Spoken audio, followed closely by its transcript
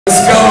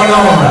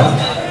on?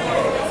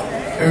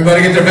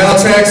 Everybody get their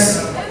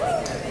Valtrex?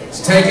 Did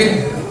you take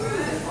it?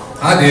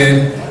 I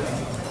did.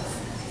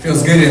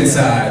 Feels good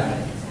inside.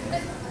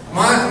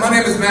 My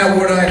name is Matt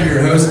Ward. I'm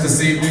your host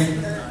this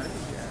evening. I'm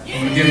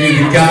going to give you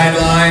the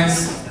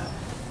guidelines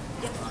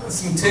and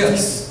some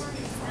tips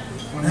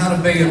on how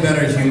to be a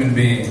better human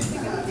being.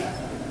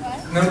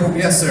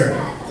 Yes, sir.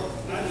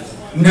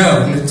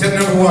 No. Tip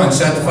number one,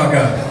 shut the fuck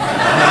up.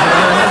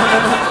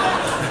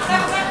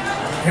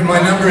 And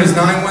my number is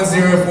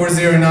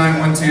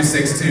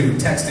 910-409-1262.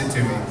 Text it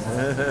to me.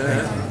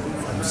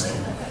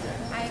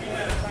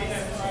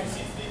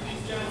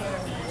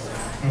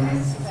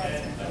 Thank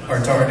you. Or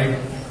tardy.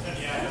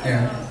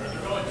 Yeah.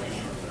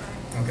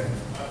 Okay.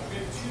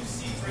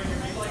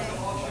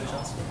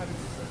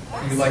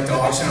 You'd like to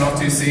auction off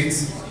 2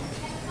 seats?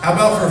 How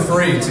about for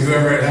free to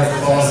whoever has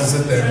the balls to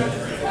sit there?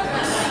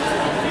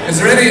 Is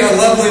there any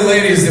lovely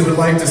ladies that would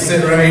like to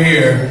sit right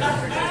here?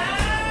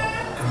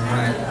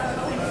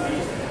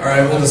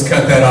 Alright, we'll just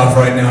cut that off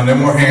right now. No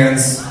more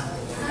hands.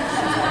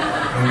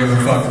 I don't give a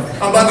fuck.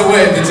 Oh, by the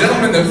way, the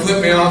gentleman that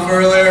flipped me off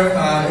earlier,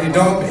 you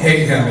don't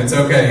hate him. It's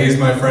okay. He's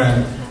my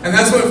friend. And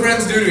that's what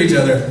friends do to each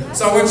other.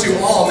 So I want you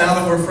all, now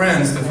that we're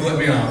friends, to flip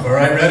me off.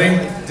 Alright, ready?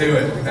 Do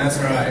it. That's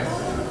right.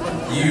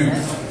 You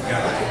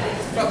guy.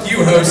 Fuck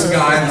you, host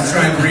guy, that's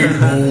trying to read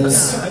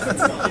rules.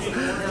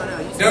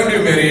 Don't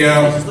do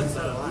video.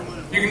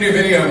 You can do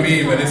video of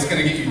me, but it's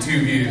going to get you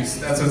 2 views.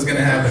 That's what's going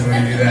to happen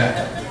when you do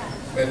that.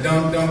 But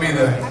don't be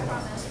that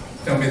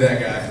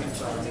guy.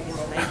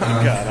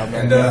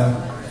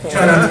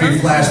 Try not to be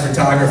flash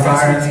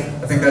photographering.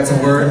 I think that's a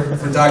word.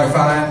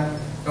 Photographing.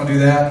 Don't do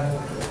that.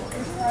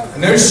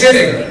 No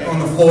shitting on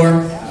the floor.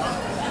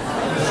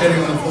 No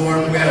shitting on the floor.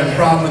 We had a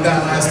problem with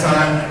that last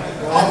time.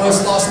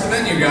 Almost lost the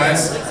venue,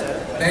 guys.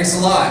 Thanks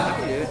a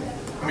lot.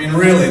 I mean,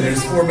 really,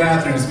 there's 4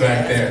 bathrooms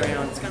back there.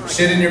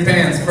 Shit in your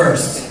pants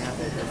first.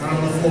 Not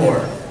on the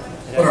floor.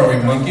 What are we,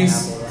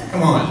 monkeys?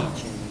 Come on.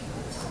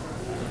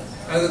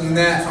 Other than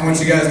that, I want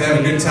you guys to have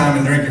a good time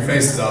and drink your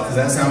faces off. Does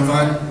that sound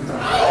fun?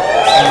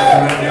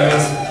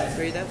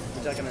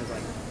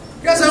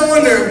 You guys, I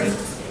wonder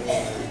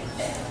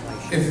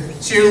if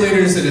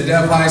cheerleaders at a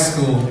deaf high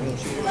school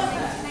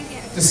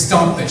just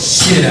stomp the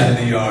shit out of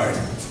the yard.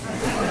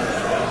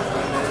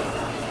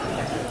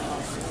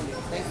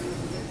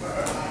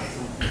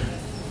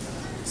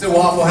 It's at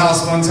Waffle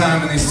House one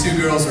time and these 2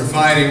 girls were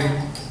fighting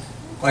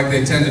like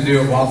they tend to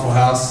do at Waffle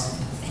House.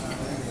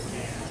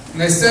 And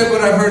they said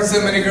what I've heard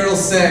so many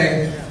girls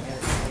say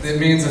that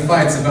means a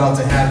fight's about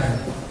to happen.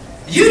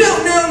 You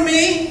don't know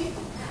me!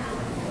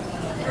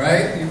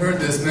 Right? You've heard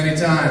this many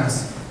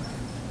times.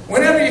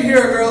 Whenever you hear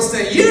a girl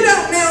say, you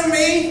don't know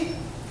me,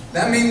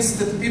 that means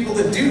that the people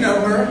that do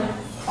know her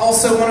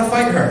also want to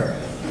fight her.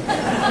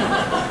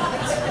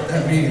 That's what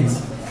that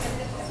means.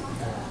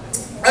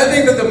 I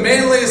think that the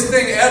manliest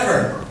thing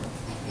ever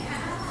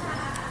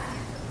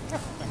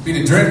would be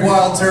to drink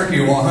wild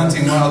turkey while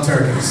hunting wild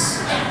turkeys.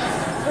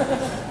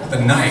 With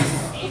a knife.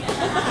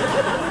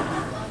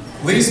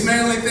 Least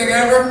manly thing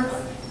ever?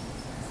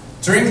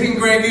 Drinking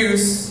Grey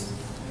Goose,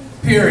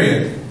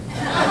 period.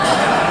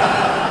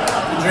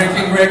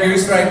 Drinking Grey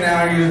Goose right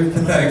now, you're a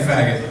pathetic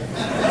faggot.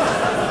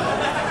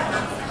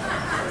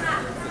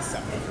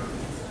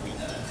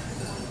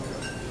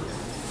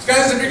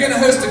 Guys, if you're going to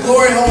host a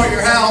glory hole at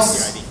your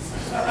house,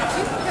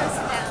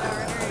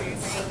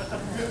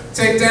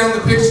 take down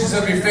the pictures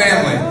of your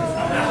family.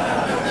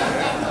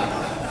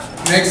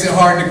 Makes it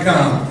hard to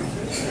come.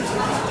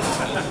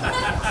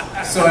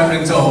 So I've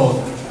been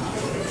told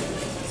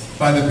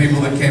by the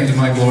people that came to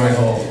my glory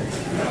hole.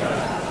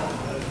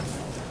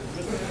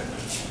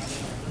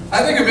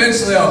 I think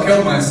eventually I'll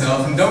kill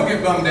myself, and don't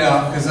get bummed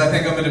out, because I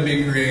think I'm going to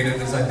be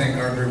creative, as I think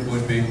our group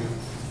would be.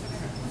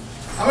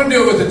 I'm going to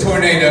do it with a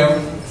tornado.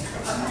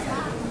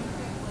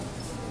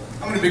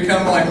 I'm going to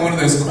become like one of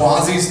those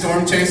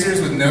quasi-storm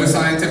chasers with no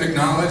scientific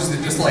knowledge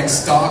that just like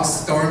stalks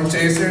storm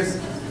chasers.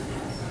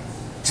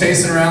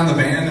 Chasing around the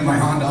band in my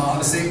Honda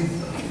Odyssey.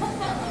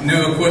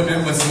 No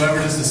equipment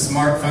whatsoever, just a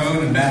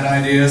smartphone and bad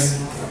ideas.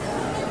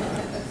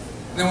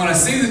 And then when I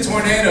see the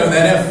tornado,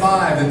 that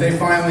F5 that they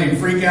finally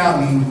freak out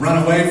and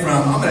run away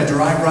from, I'm going to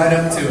drive right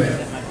up to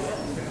it.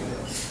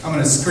 I'm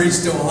going to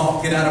screech to a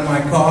halt, get out of my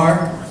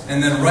car,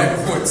 and then right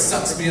before it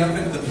sucks me up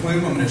into the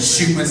plume, I'm going to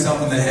shoot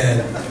myself in the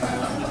head.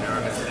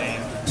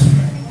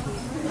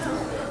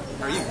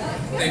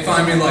 They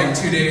find me like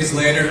 2 days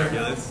later.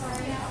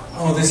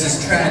 Oh, this is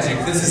tragic.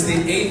 This is the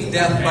 8th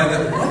death by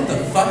the... What the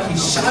fuck?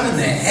 He's shot in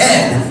the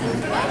head.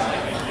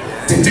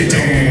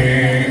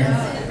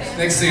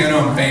 Next thing you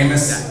know, I'm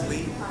famous.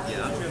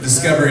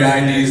 Discovery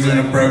ID is doing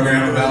a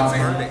program about me.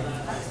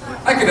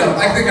 I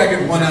think I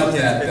could one-up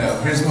that,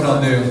 though. Here's what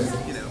I'll do.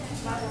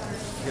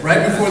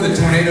 Right before the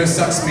tornado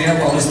sucks me up,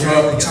 I'll just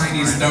throw up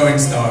Chinese throwing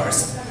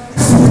stars.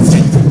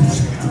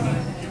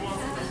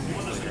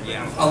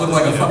 I'll look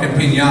like a fucking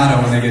piñata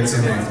when they get to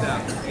me.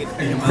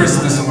 Like a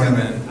Christmas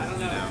ornament.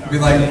 Be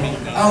like,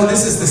 oh,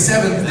 this is the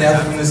 7th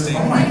death from this.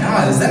 Oh my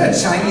God, is that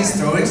a Chinese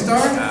throwing star?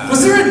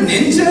 Was there a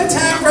ninja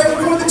attack right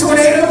before the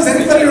tornado? Does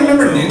anybody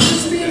remember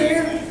ninjas being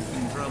here?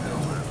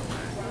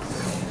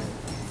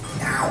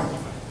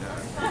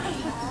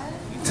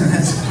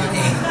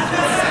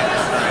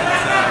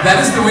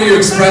 That is the way you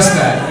express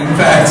that. In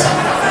fact,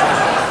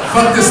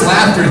 fuck this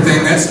laughter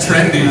thing, that's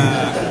trendy.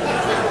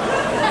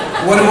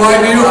 What do?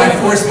 I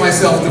force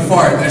myself to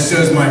fart. That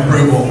shows my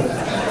approval.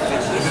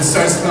 If it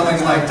starts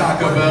smelling like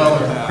Taco Bell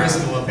or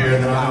Crystal up here,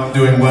 then I know I'm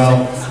doing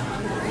well.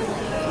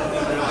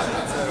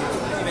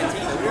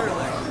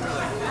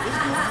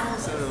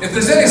 If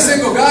there's any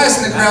single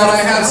guys in the crowd, I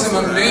have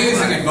some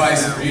amazing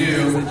advice for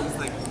you.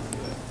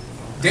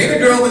 Date a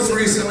girl that's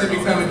recently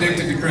become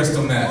addicted to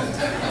crystal meth.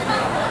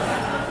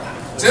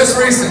 Just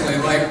recently,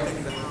 like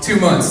 2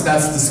 months,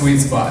 that's the sweet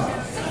spot.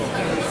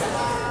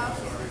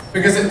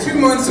 Because at 2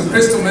 months of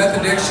crystal meth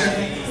addiction,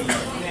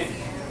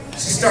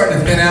 she's starting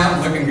to thin out,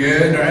 looking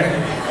good, right?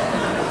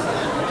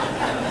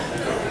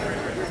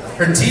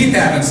 Her teeth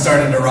haven't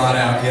started to rot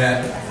out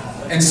yet,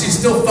 and she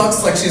still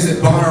fucks like she's at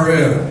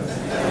Bonnaroo.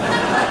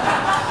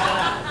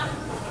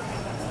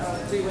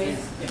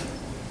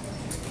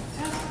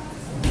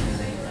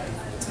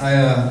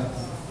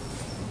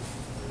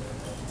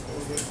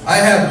 I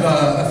have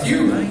a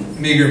few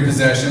meager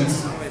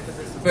possessions,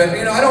 but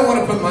you know, I don't want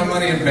to put my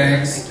money in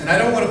banks, and I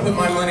don't want to put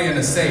my money in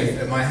a safe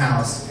at my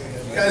house.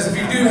 Guys, if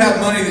you do have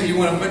money that you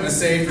want to put in a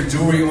safe, or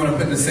jewelry you want to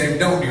put in a safe,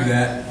 don't do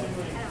that.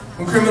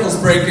 When criminals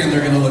break in,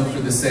 they're going to look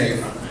for the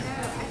safe.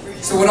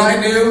 So what I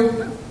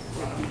do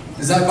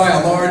is I buy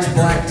a large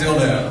black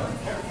dildo,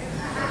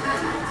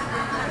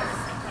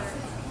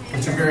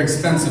 which are very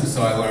expensive,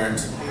 so I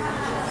learned.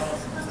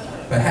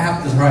 But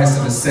half the price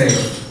of a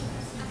safe.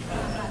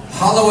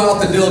 Hollow out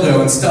the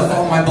dildo and stuff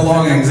all my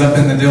belongings up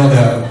in the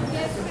dildo.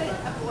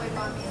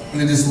 And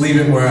then just leave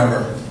it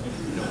wherever.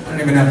 I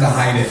don't even have to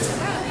hide it.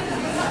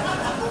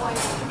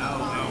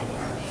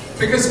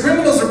 Because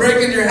criminals are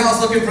breaking into your house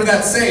looking for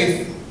that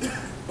safe,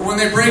 but when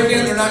they break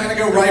in, they're not going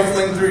to go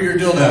rifling through your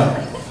dildo.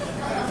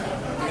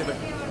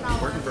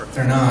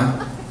 They're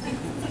not.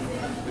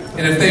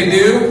 And if they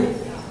do,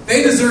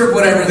 they deserve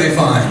whatever they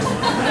find.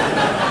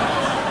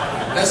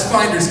 That's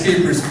finders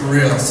keepers for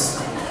reals.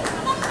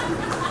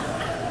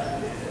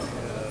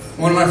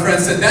 One of my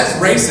friends said, that's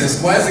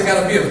racist. Why has it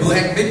got to be a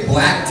big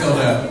black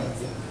dildo?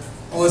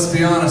 Well, let's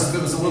be honest, if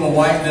it was a little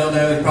white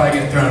dildo, it'd probably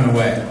get thrown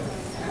away.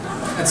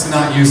 That's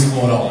not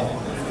useful at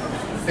all.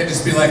 They'd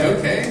just be like,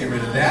 okay, get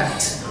rid of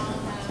that.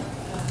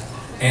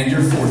 And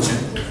your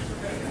fortune.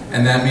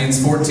 And that means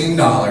 $14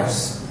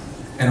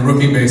 and a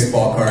rookie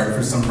baseball card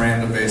for some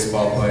random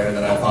baseball player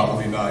that I thought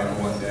would be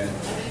valuable one day.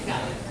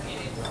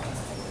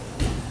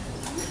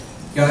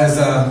 Guys,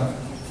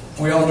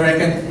 we all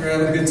drinking? We're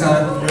having a good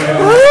time?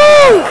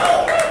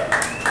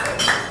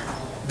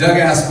 Doug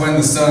asked when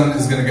the sun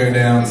is going to go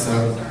down,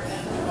 so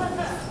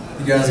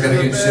you guys got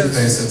to get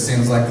shit-faced. So it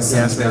seems like the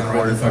sun's down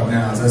right the fuck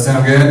now. Does that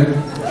sound good?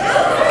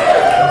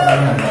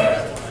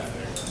 Right.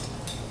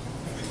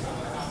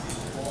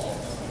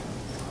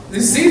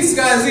 These seats,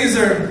 guys, these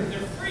are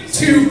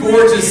 2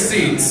 gorgeous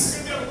seats.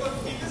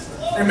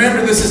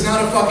 Remember, this is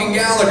not a fucking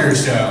Gallagher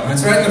show.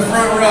 It's right in the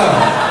front row.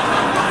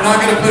 You're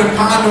not going to put a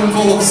condom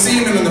full of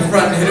semen in the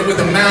front and hit it with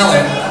a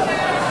mallet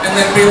and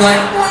then be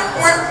like, wah,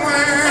 wah, wah.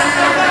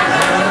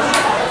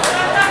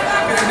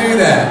 We're going to do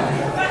that.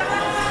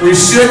 We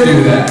should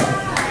do that.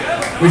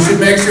 We should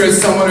make sure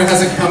it's someone who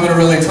hasn't come in a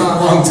really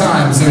long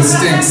time, so it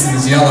stinks and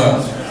is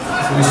yellow.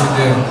 That's what we should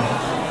do.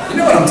 You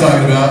know what I'm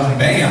talking about.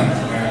 Bam.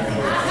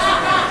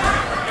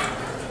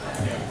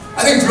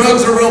 I think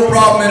drugs are a real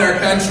problem in our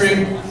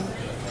country.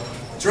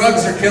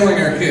 Drugs are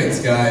killing our kids,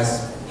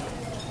 guys.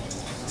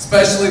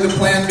 Especially the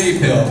Plan B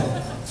pill.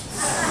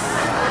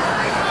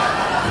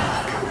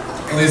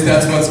 At least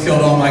that's what's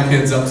killed all my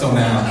kids up till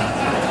now.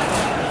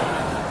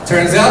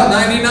 Turns out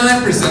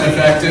 99%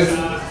 effective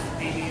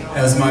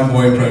as my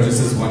boy approaches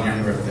his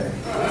 1-year birthday.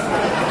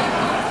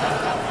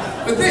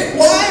 But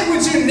why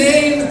would you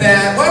name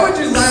that? Why would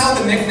you allow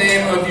the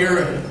nickname of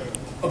your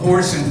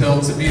abortion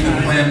pill to be the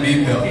Plan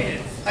B pill?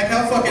 Like,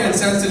 how fucking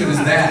insensitive is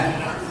that?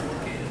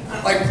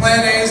 Like,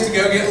 Plan A is to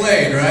go get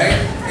laid, right?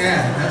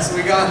 Yeah,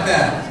 we got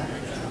that.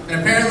 And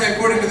apparently,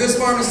 according to this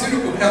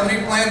pharmaceutical company,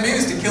 Plan B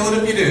is to kill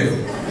it if you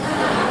do.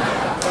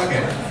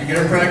 Okay, if you get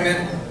her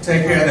pregnant,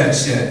 take care of that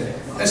shit.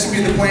 That should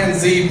be the Plan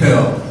Z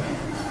pill.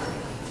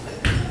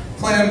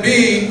 Plan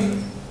B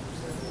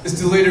is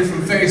to delete her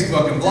from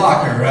Facebook and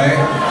block her, right?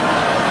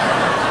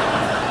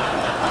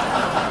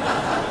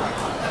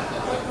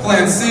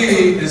 Plan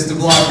C is to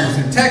block her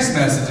through text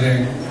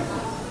messaging.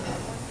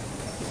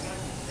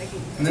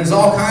 And there's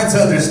all kinds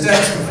of other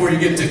steps before you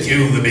get to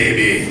kill the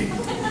baby.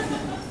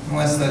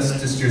 Unless that's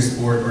just your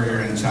sport or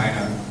you're in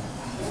China.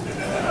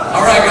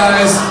 Alright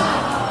guys,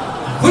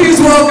 please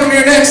welcome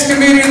your next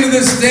comedian to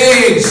the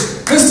stage,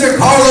 Mr.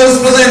 Carlos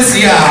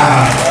Valencia.